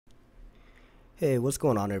Hey, what's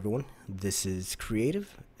going on everyone? This is Kreadiv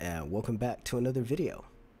and welcome back to another video.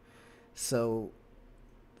 So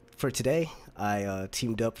for today, I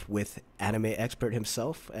teamed up with anime expert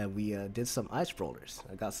himself and we did some Ice Brawlers.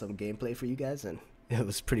 I got some gameplay for you guys and it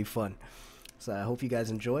was pretty fun. So I hope you guys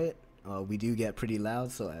enjoy it. We do get pretty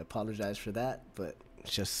loud, so I apologize for that, but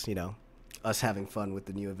it's just, us having fun with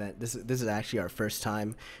the new event. This is actually our first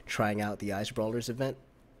time trying out the Ice Brawlers event.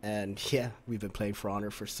 And yeah, we've been playing For Honor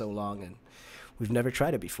for so long and we've never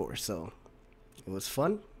tried it before, so it was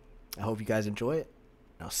fun. I hope you guys enjoy it.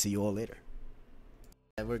 I'll see you all later.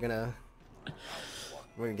 And we're gonna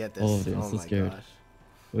get this. Oh, dude, I'm so my scared. gosh.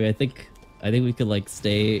 Wait, I think we could like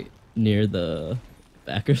stay near the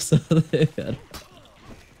back or something.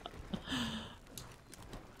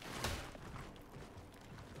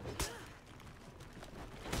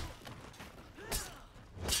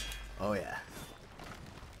 Oh yeah.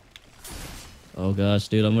 Oh gosh,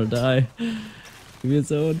 dude, I'm gonna die. Give me a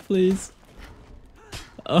zone, please.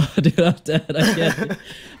 Oh, dude, I'm dead. I can't.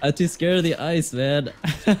 I'm too scared of the ice, man.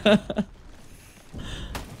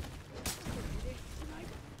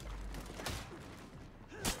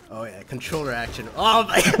 Oh yeah, controller action. Oh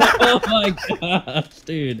my god. Oh my gosh,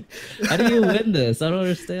 dude. How do you win this? I don't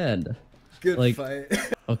understand. Good fight.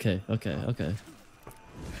 Okay.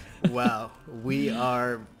 Wow, we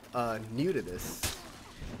are new to this.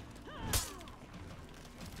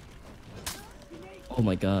 Oh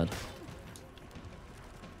my god.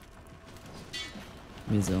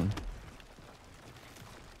 Give me a zone.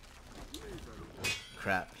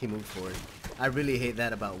 Crap, he moved forward. I really hate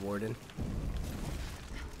that about Warden.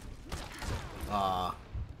 Aw,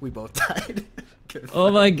 we both died. Oh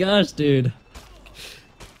my gosh, dude.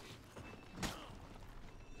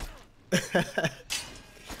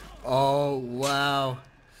 Oh wow.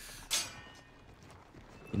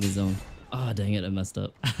 Give me a zone. Ah, oh, dang it, I messed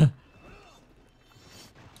up.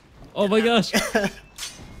 Oh my gosh.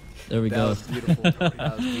 There we That go. was beautiful.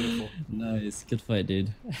 That was beautiful. Nice. Good fight,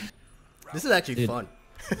 dude. This is actually Dude, fun.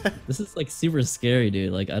 this is like super scary,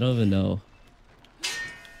 dude. Like, I don't even know.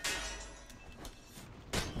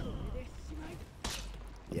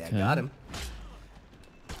 Yeah, Okay. got him.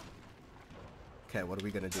 Okay, what are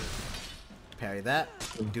we gonna do? Parry that,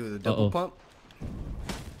 do the double pump.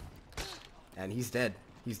 And he's dead.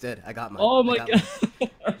 He's dead. I got mine. Oh my I got mine.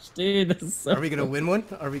 gosh, dude. This is so Are we gonna win one?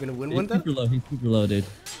 Are we gonna win one though? super low. He's super low, dude.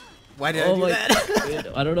 Why did I do that?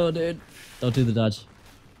 Dude, I don't know, dude. Don't do the dodge.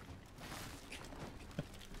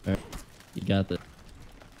 Alright, you got this.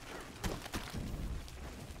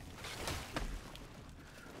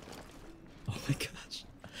 Oh my gosh.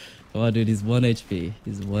 Oh, dude, he's 1 HP.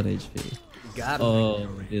 He's 1 HP. Got him. Oh,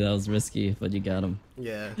 dude, that was risky, but you got him.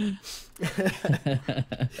 Yeah.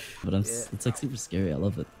 But it's like super scary. I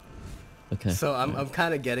love it. Okay. So I'm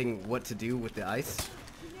kind of getting what to do with the ice.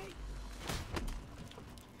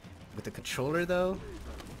 With the controller though.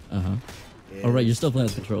 Uh-huh. Oh, right, you're still playing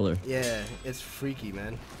with controller. Yeah, it's freaky,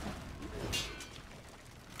 man.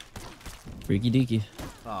 Freaky deaky.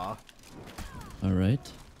 Aw.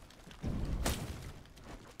 Alright.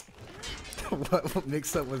 What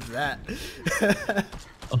mix up was that?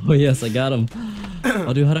 Oh, yes, I got him.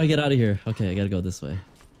 Oh, dude, how do I get out of here? Okay, I gotta go this way.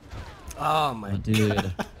 Oh my dude.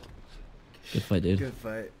 god. Good fight, dude. Good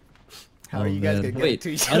fight. How are you guys gonna get Wait, to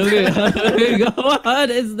each how do other? we go? What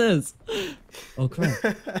is this? Oh, crap.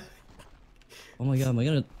 Oh my god, am I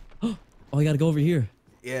gonna... Oh, I gotta go over here.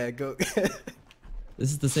 Yeah, go. This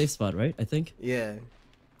is the safe spot, right? I think? Yeah.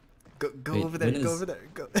 Go Wait, over there, when go is- over there,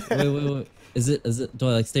 go. Wait. Is it, do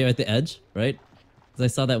I like stay at the edge, right? Because I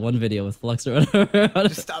saw that one video with Flux or whatever.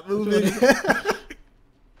 Just stop moving.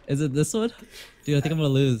 Is it this one? Dude, I think I'm gonna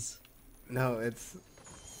lose. No, it's...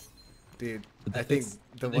 Dude, Did they I think fix-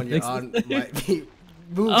 the did they one you're fix this on thing? might be...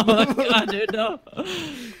 Move, Oh my move. god, dude, no.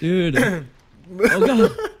 Dude. Oh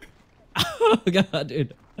god. Oh god,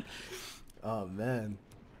 dude. Oh man.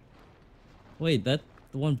 Wait, the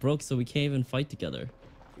one broke so we can't even fight together.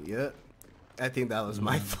 Yeah. I think that was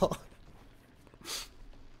my fault.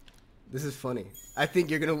 This is funny. I think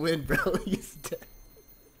you're gonna win, bro. He's dead.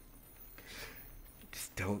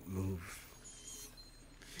 Just don't move.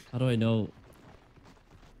 How do I know?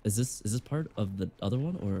 Is this part of the other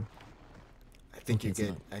one or? I think Okay, you're it's good.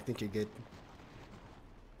 not. I think you're good.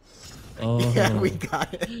 Oh. Yeah, we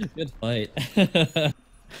got it. Good fight.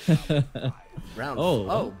 Round. Oh.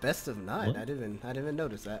 Oh, best of 9. What? I didn't even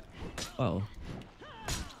notice that. Wow.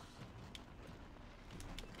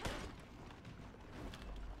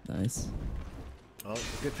 Nice. Oh,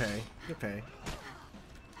 good parry. Good parry.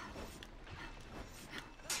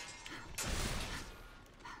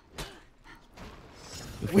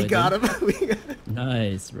 Good We fight, got dude. him. We got him.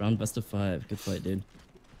 Nice. Round best of 5. Good fight, dude.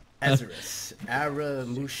 Azarus. Ara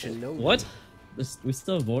Mushinobu. What? We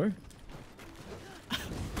still have more?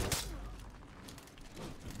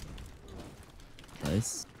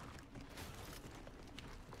 Nice.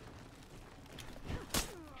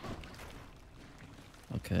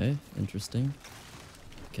 Okay, interesting.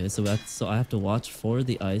 Okay, so I have to watch for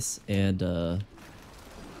the ice and Oh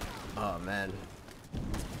man.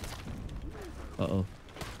 uh-oh.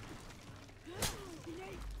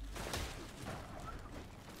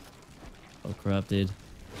 Oh crap, dude.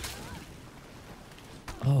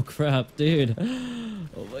 Oh crap, dude.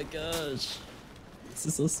 Oh my gosh. This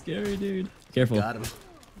is so scary, dude. Careful. Got him.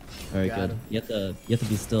 Alright, Got good. him. You have to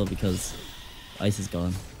be still because ice is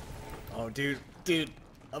gone. Oh dude,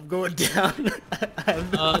 I'm going down. Dude.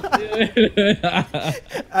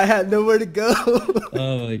 I had nowhere to go.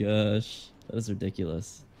 Oh my gosh. That is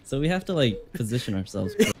ridiculous. So we have to like position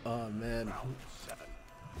ourselves. Oh man.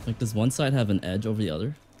 Like, does one side have an edge over the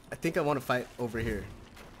other? I think I want to fight over here.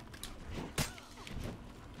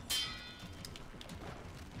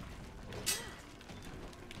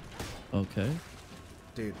 Okay.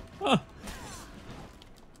 Dude. Ah.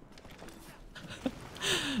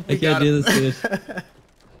 We I can't got do him. this, dude.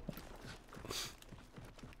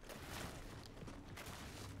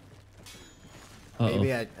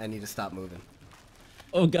 Maybe I need to stop moving.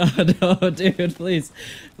 Oh god, oh dude, please.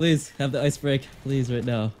 Please, have the ice break. Please, right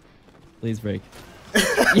now. Please break.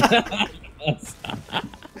 Yes!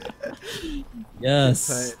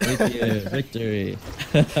 Yes! Thank you. Victory.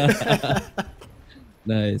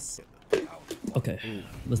 Nice. Okay,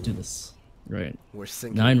 let's do this. Right. We're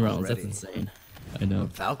sinking 9 rounds, already. that's insane. I know.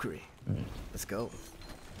 Valkyrie. Alright. Let's go.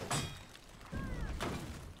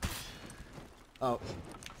 Oh.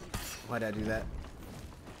 Why did I do that?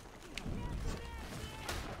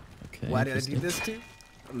 Okay. Why did I do interesting. this too?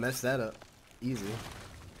 I messed that up. Easy.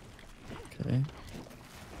 Okay.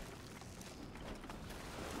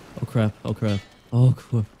 Oh crap, oh crap. Oh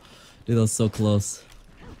crap. Dude, that was so close.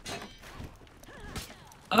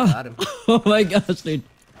 Got him. Oh my gosh, dude.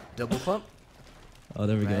 Double pump. Oh,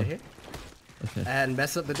 there we Right go. here. Okay. And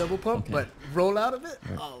mess up the double pump, Okay. but roll out of it.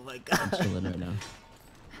 Alright. Oh my I'm god. chilling right now.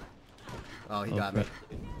 Oh, he Oh got crap.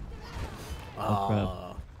 me. Oh, crap.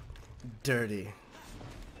 Oh, dirty.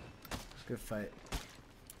 Good fight.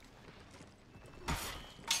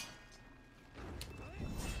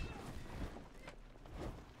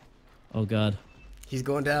 Oh god. He's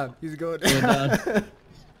going down. He's going Going down. down.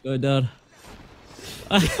 Going down.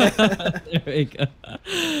 There we go.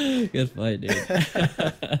 Good fight, dude.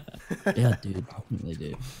 Yeah, dude. Definitely,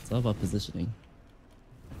 dude. It's all about positioning.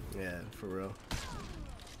 Yeah, for real.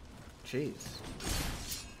 Jeez.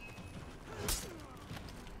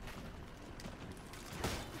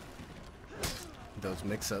 Those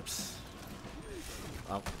mix-ups.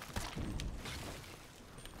 Oh.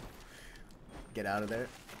 Get out of there.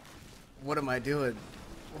 What am I doing?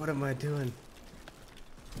 What am I doing?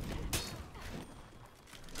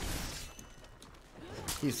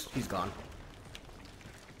 He's gone.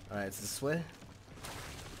 Alright, it's this way.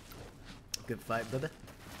 Good fight, brother.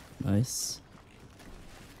 Nice.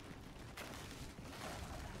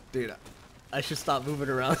 Dude, I should stop moving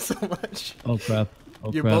around so much. Oh crap.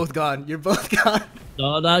 Oh You're crap. both gone. You're both gone.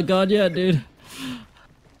 No, not gone yet, dude.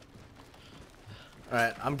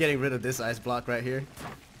 Alright, I'm getting rid of this ice block right here.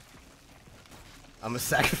 I'm gonna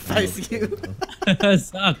sacrifice you.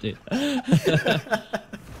 Stop, dude.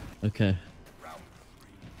 Okay.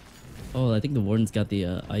 Oh, I think the warden's got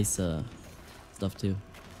the ice stuff too.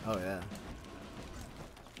 Oh yeah.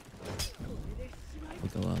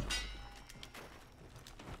 We'll go up.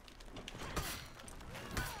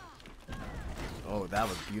 Oh, that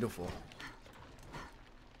was beautiful.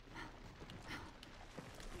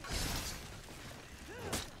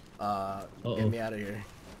 Uh-oh. Get me out of here.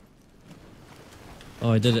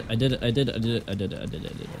 Oh, I did it. I did it. I did it. I did it. I did it. I did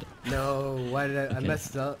it. I did it. No, why did I Okay.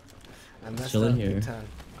 messed up? I messed Chilling up here. big time.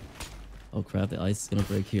 Oh crap, the ice is gonna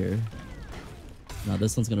break here. Now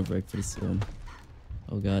this one's gonna break pretty soon.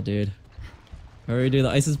 Oh god, dude. Hurry, dude, the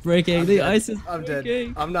ice is breaking. I'm The dead. ice is I'm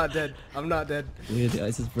breaking. dead. I'm not dead. I'm not dead. Dude, the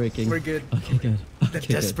ice is breaking. We're good. Okay, good. The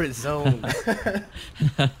Okay, desperate zone.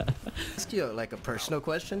 Ask you like a personal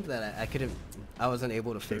question that I wasn't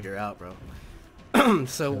able to figure out, bro.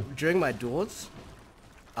 So during my duels,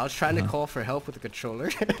 I was trying to call for help with the controller.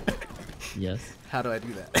 good. Yes. How do I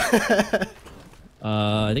do that?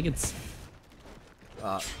 I think it's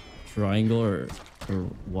triangle or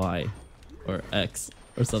Y or X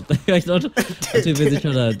or something. I don't. I'm too busy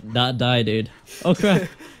trying to not die, dude. Oh crap.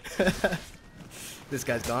 This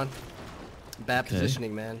guy's gone. Bad Okay.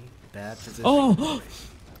 positioning, man. Bad positioning. Oh,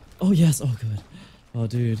 Oh yes. Oh good. Oh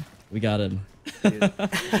dude, we got him. Dude.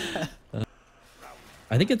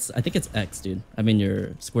 I think it's X, dude. I mean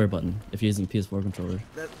your square button if you're using PS4 controller.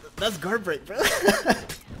 That's guard break, bro.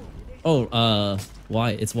 Oh, Y.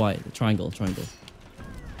 It's Y. Triangle.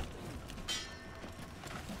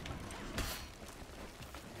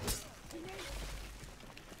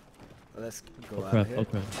 Let's go Oh out crap! here. Oh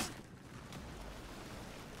crap!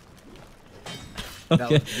 That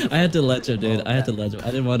Okay, was beautiful. I had to ledge him, dude. Oh, I had to man. ledge him. I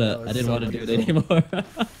didn't want That to. was I didn't so want to do it beautiful. anymore.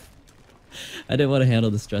 I didn't want to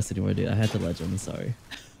handle the stress anymore, dude. I had to ledge him. I'm sorry.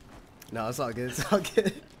 No, it's all good. It's all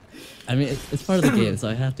good. I mean, it's part of the game, so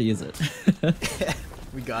I have to use it.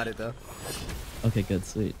 We got it though. Okay, good,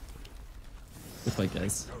 sweet. Good fight,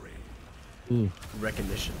 guys. Ooh,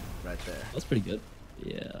 Recognition right there. that's pretty good.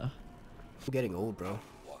 Yeah. I'm getting old, bro.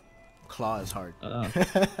 Claw is hard.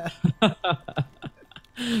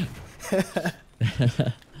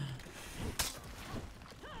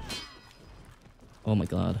 Oh my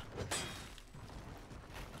god.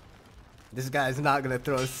 This guy's not gonna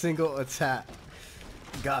throw a single attack.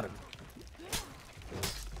 Got him.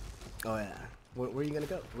 Oh yeah. Where are you gonna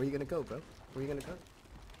go? Where are you gonna go, bro? Where are you gonna go?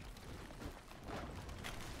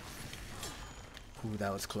 Ooh,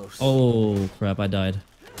 that was close. Oh crap! I died.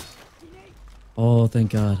 Oh,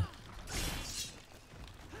 thank God.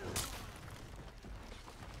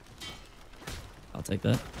 I'll take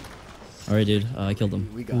that. All right, dude. I killed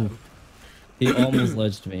him. We got Ooh. him. He almost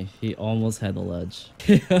ledged me. He almost had the ledge.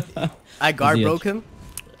 I guard Easy broke him,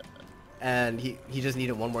 and he just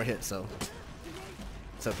needed one more hit, so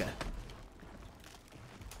it's okay.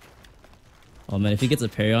 Oh man, if he gets a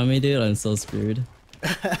parry on me, dude, I'm so screwed.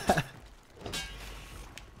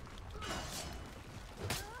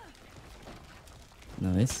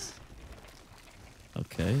 Nice.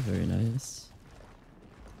 Okay, very nice.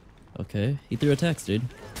 Okay, he threw attacks, dude.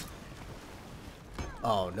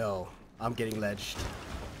 Oh no, I'm getting ledged.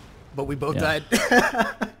 But we both Yeah.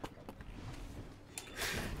 died.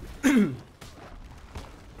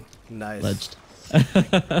 Nice. Ledged.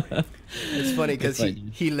 It's funny because Good fight,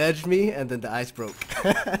 dude. he ledged me and then the ice broke.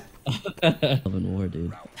 Love and war,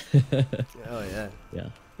 dude. Oh yeah.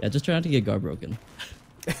 Yeah, just try not to get guard broken.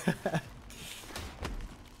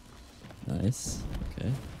 Nice.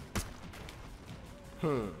 Okay.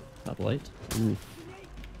 Top light. Ooh.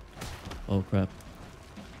 Oh crap.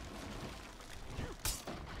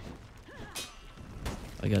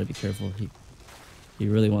 I gotta be careful. He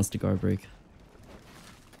really wants to guard break.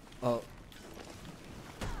 Oh,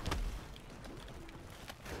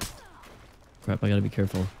 Crap, I gotta be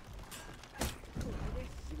careful.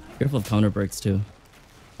 Careful of counter breaks too.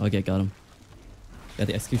 Okay, got him. Got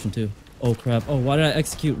the execution too. Oh crap. Oh, why did I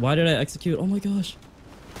execute? Why did I execute? Oh my gosh.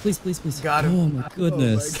 Please, please, please. Got him. Oh my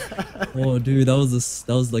goodness. Oh, dude, that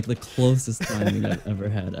was like the closest timing I've ever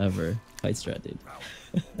had ever. Fight strat, dude.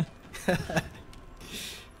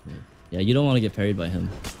 Yeah, you don't want to get parried by him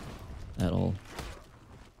at all.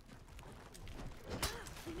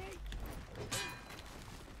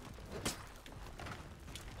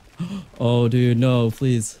 Oh, dude, no,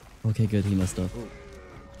 please. Okay, good. He messed up.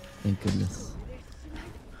 Thank goodness.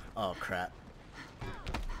 oh crap.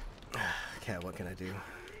 Okay, what can I do?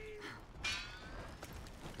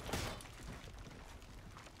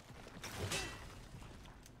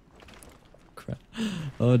 Crap.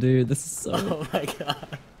 Oh, dude, this is so. Oh my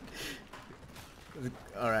god.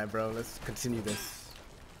 All right, bro. Let's continue this.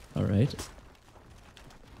 All right.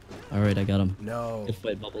 All right, I got him. No. Good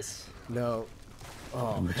fight, Bubbles. No. Oh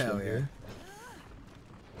I'm the hell yeah. trigger.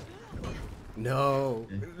 No.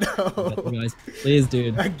 Got the No. guys. Please,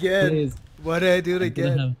 dude. Again. Please. What did I do it I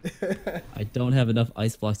didn't again? I don't have enough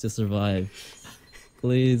ice blocks to survive.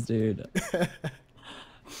 Please, dude.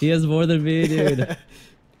 He has more than me, dude.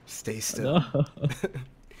 Stay still. No.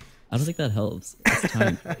 I don't think that helps. It's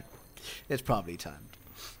time. It's probably time.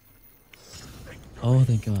 Oh,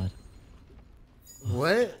 thank God.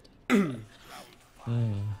 What?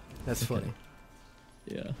 Oh, That's funny.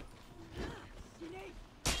 yeah.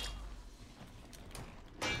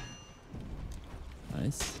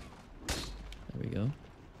 Nice. There we go.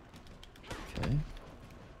 Okay.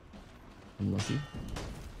 I'm lucky.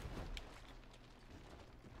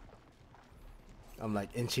 I'm like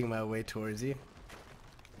inching my way towards you.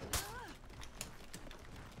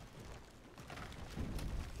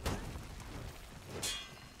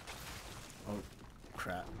 Oh,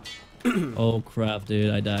 crap. Oh crap,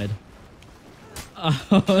 dude, I died.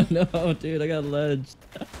 Oh no, dude, I got ledged.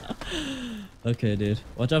 Okay, dude.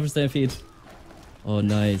 Watch out for Stampede. Oh,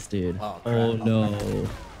 nice, dude. Oh, crap. Oh no.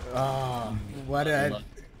 Ah, what did I...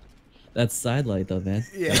 That's side light though, man.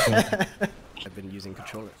 Yeah. I've been using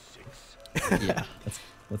controller. Yeah,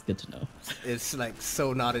 that's good to know. It's like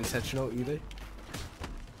so not intentional either.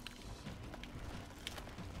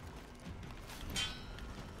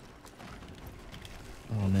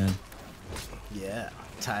 Oh man. Yeah,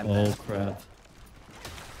 time. Oh crap.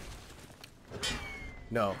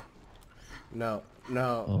 No, no,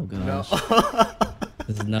 no, Oh no. gosh.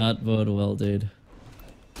 This does not bode well, dude.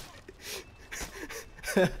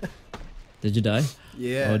 Did you die?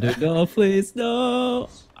 Yeah. Oh dude, no, please, no.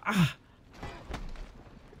 Ah.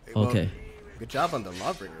 Well, Okay. good job on the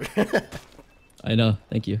lawbreaker. I know.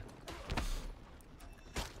 Thank you.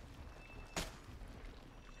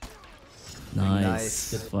 Nice.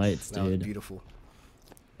 Nice. Good fights, That was dude. beautiful.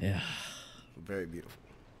 Yeah. Very beautiful.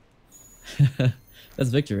 That's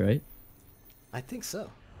victory, right? I think so.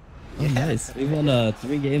 Oh, nice. We won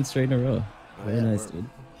 3 games straight in a row. Very yeah, nice, we're dude.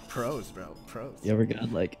 Pros, bro. Pros. Yeah, we're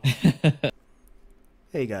godlike.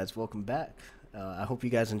 Hey guys, welcome back. I hope you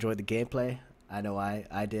guys enjoyed the gameplay. I know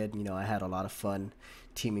I did. You know, I had a lot of fun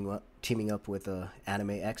teaming up with a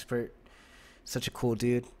anime expert. Such a cool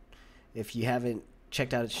dude. If you haven't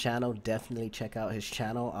checked out his channel, definitely check out his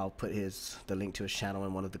channel. I'll put the link to his channel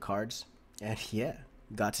in one of the cards. And yeah,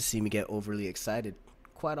 got to see me get overly excited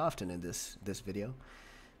quite often in this video.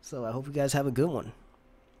 So I hope you guys have a good one.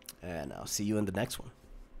 And I'll see you in the next one.